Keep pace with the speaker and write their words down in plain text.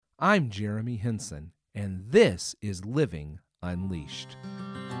I'm Jeremy Henson, and this is Living Unleashed.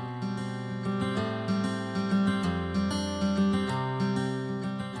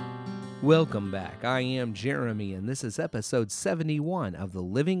 Welcome back. I am Jeremy, and this is episode 71 of the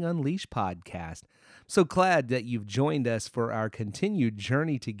Living Unleashed podcast. So glad that you've joined us for our continued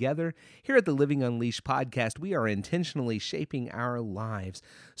journey together. Here at the Living Unleashed podcast, we are intentionally shaping our lives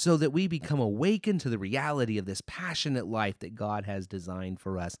so that we become awakened to the reality of this passionate life that God has designed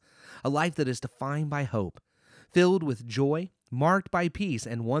for us. A life that is defined by hope, filled with joy, marked by peace,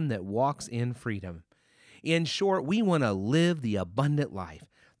 and one that walks in freedom. In short, we want to live the abundant life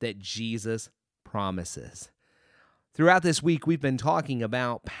that Jesus promises. Throughout this week, we've been talking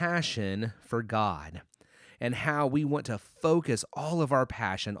about passion for God and how we want to focus all of our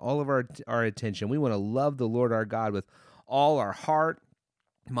passion, all of our attention. We want to love the Lord our God with all our heart,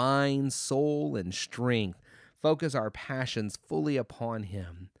 mind, soul, and strength. Focus our passions fully upon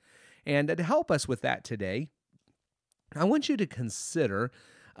Him. And to help us with that today, I want you to consider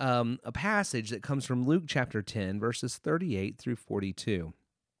a passage that comes from Luke chapter 10, verses 38 through 42.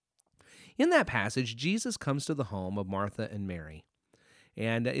 In that passage, Jesus comes to the home of Martha and Mary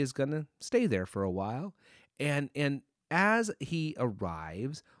and is going to stay there for a while. And as he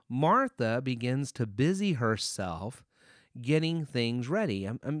arrives, Martha begins to busy herself getting things ready.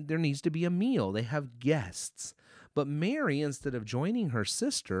 There needs to be a meal. They have guests. But Mary, instead of joining her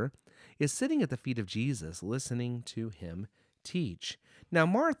sister, is sitting at the feet of Jesus, listening to him teach. Now,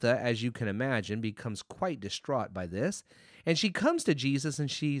 Martha, as you can imagine, becomes quite distraught by this, and she comes to Jesus and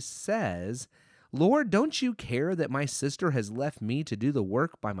she says, "Lord, don't you care that my sister has left me to do the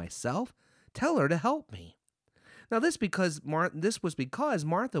work by myself? Tell her to help me." Now, this was because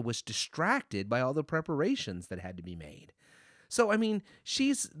Martha was distracted by all the preparations that had to be made. So,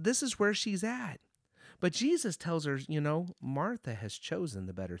 this is where she's at. But Jesus tells her, Martha has chosen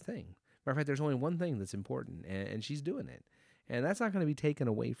the better thing. Matter of fact, there's only one thing that's important, and she's doing it. And that's not going to be taken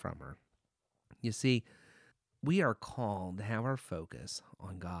away from her. You see, we are called to have our focus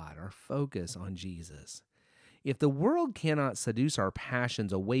on God, our focus on Jesus. If the world cannot seduce our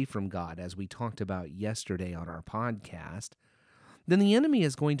passions away from God, as we talked about yesterday on our podcast, then the enemy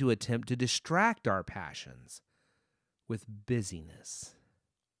is going to attempt to distract our passions with busyness.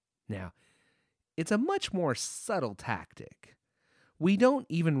 Now, it's a much more subtle tactic. We don't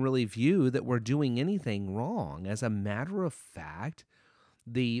even really view that we're doing anything wrong. As a matter of fact,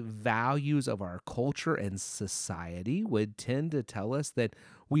 the values of our culture and society would tend to tell us that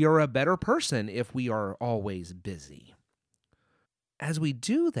we are a better person if we are always busy. As we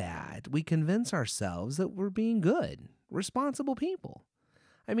do that, we convince ourselves that we're being good, responsible people.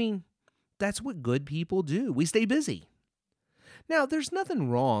 That's what good people do. We stay busy. Now, there's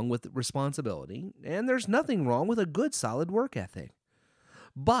nothing wrong with responsibility, and there's nothing wrong with a good, solid work ethic.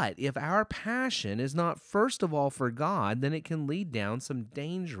 But if our passion is not first of all for God, then it can lead down some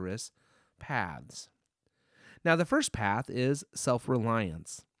dangerous paths. Now, the first path is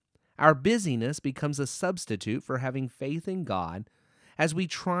self-reliance. Our busyness becomes a substitute for having faith in God as we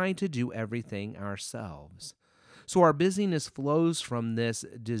try to do everything ourselves. So our busyness flows from this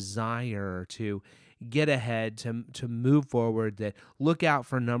desire to get ahead, to move forward, to look out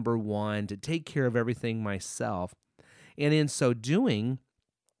for number one, to take care of everything myself. And in so doing,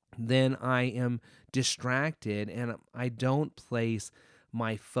 then I am distracted and I don't place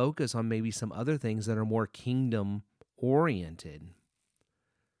my focus on maybe some other things that are more kingdom-oriented.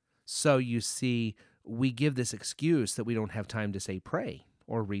 So you see, we give this excuse that we don't have time to, say, pray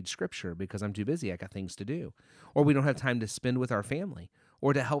or read scripture because I'm too busy, I got things to do. Or we don't have time to spend with our family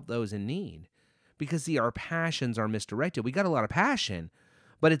or to help those in need. Because, see, our passions are misdirected. We got a lot of passion,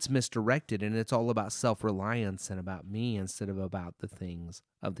 but it's misdirected, and it's all about self-reliance and about me instead of about the things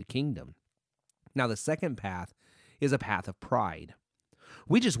of the kingdom. Now, the second path is a path of pride.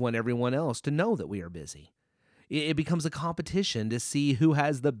 We just want everyone else to know that we are busy. It becomes a competition to see who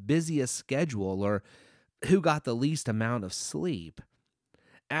has the busiest schedule or who got the least amount of sleep.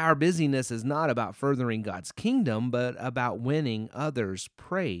 Our busyness is not about furthering God's kingdom, but about winning others'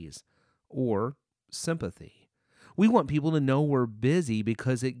 praise or sympathy. We want people to know we're busy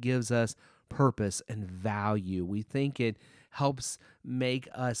because it gives us purpose and value. We think it helps make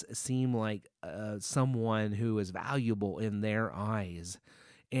us seem like someone who is valuable in their eyes.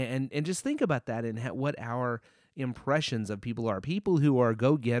 And just think about that and what our impressions of people are. People who are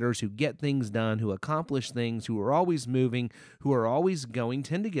go-getters, who get things done, who accomplish things, who are always moving, who are always going,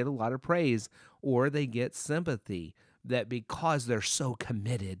 tend to get a lot of praise, or they get sympathy that because they're so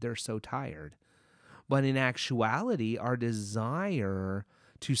committed, they're so tired. But in actuality, our desire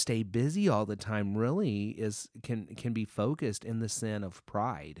To stay busy all the time really can be focused in the sin of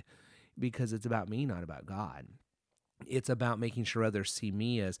pride, because it's about me, not about God. It's about making sure others see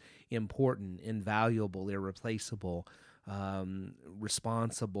me as important, invaluable, irreplaceable,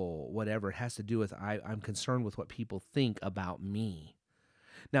 responsible, whatever. It has to do with I'm concerned with what people think about me.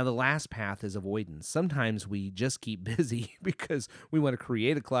 Now, the last path is avoidance. Sometimes we just keep busy because we want to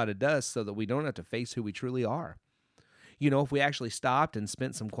create a cloud of dust so that we don't have to face who we truly are. If we actually stopped and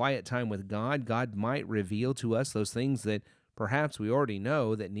spent some quiet time with God, God might reveal to us those things that perhaps we already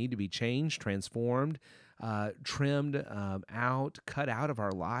know that need to be changed, transformed, trimmed out, cut out of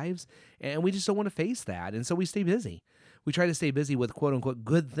our lives, and we just don't want to face that, and so we stay busy. We try to stay busy with quote-unquote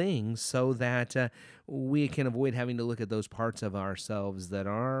good things so that we can avoid having to look at those parts of ourselves that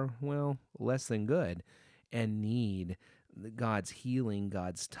are, less than good and need God's healing,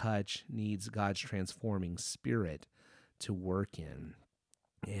 God's touch, needs God's transforming spirit to work in.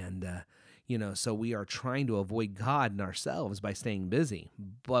 And, so we are trying to avoid God and ourselves by staying busy.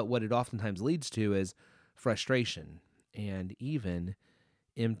 But what it oftentimes leads to is frustration and even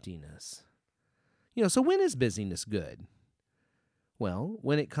emptiness. So when is busyness good? Well,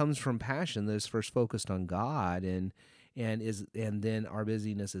 when it comes from passion that is first focused on God and then our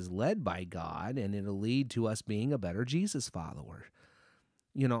busyness is led by God, and it'll lead to us being a better Jesus follower.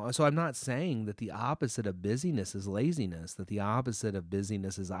 So I'm not saying that the opposite of busyness is laziness, that the opposite of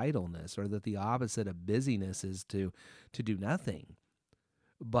busyness is idleness, or that the opposite of busyness is to do nothing.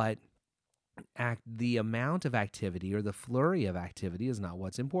 But the amount of activity or the flurry of activity is not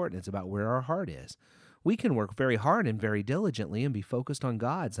what's important. It's about where our heart is. We can work very hard and very diligently and be focused on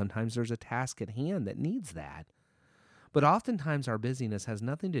God. Sometimes there's a task at hand that needs that. But oftentimes our busyness has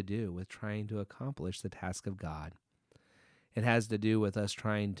nothing to do with trying to accomplish the task of God. It has to do with us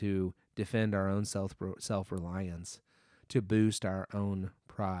trying to defend our own self-reliance, to boost our own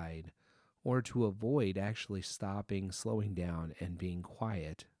pride, or to avoid actually stopping, slowing down, and being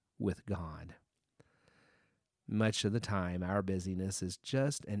quiet with God. Much of the time, our busyness is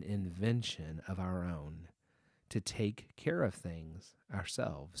just an invention of our own to take care of things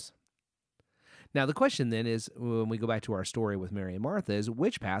ourselves. Now, the question then is, when we go back to our story with Mary and Martha, is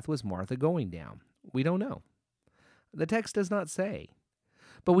which path was Martha going down? We don't know. The text does not say.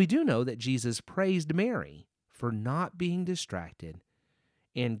 But we do know that Jesus praised Mary for not being distracted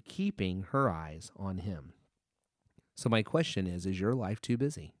and keeping her eyes on him. So my question is your life too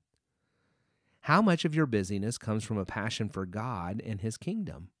busy? How much of your busyness comes from a passion for God and his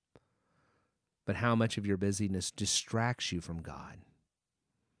kingdom? But how much of your busyness distracts you from God?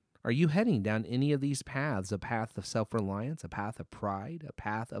 Are you heading down any of these paths, a path of self-reliance, a path of pride, a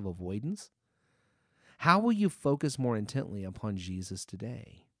path of avoidance? How will you focus more intently upon Jesus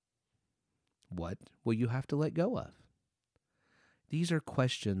today? What will you have to let go of? These are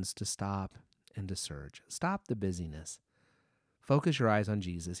questions to stop and to search. Stop the busyness. Focus your eyes on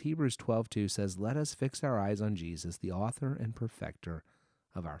Jesus. Hebrews 12:2 says, "Let us fix our eyes on Jesus, the author and perfecter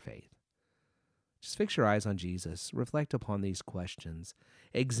of our faith." Just fix your eyes on Jesus. Reflect upon these questions.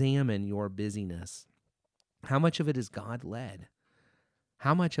 Examine your busyness. How much of it is God-led?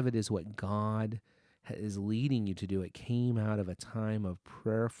 How much of it is what God is leading you to do? It came out of a time of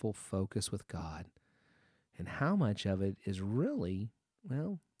prayerful focus with God. And how much of it is really,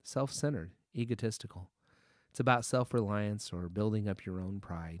 self-centered, egotistical? It's about self-reliance or building up your own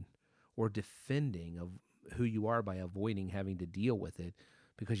pride or defending of who you are by avoiding having to deal with it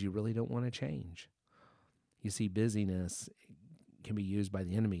because you really don't want to change. You see, busyness can be used by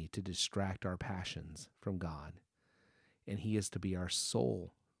the enemy to distract our passions from God, and he is to be our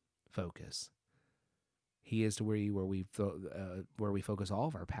sole focus. He is to where we focus all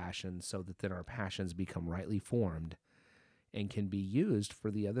of our passions, so that then our passions become rightly formed and can be used for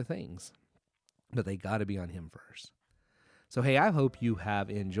the other things. But they got to be on him first. So, hey, I hope you have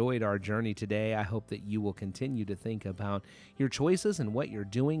enjoyed our journey today. I hope that you will continue to think about your choices and what you're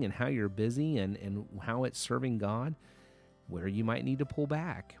doing and how you're busy and how it's serving God, where you might need to pull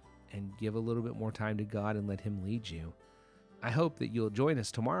back and give a little bit more time to God and let him lead you. I hope that you'll join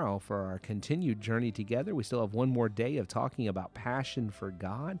us tomorrow for our continued journey together. We still have one more day of talking about passion for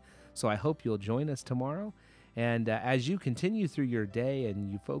God, so I hope you'll join us tomorrow. And as you continue through your day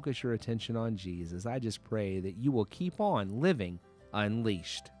and you focus your attention on Jesus, I just pray that you will keep on living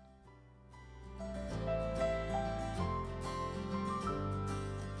unleashed.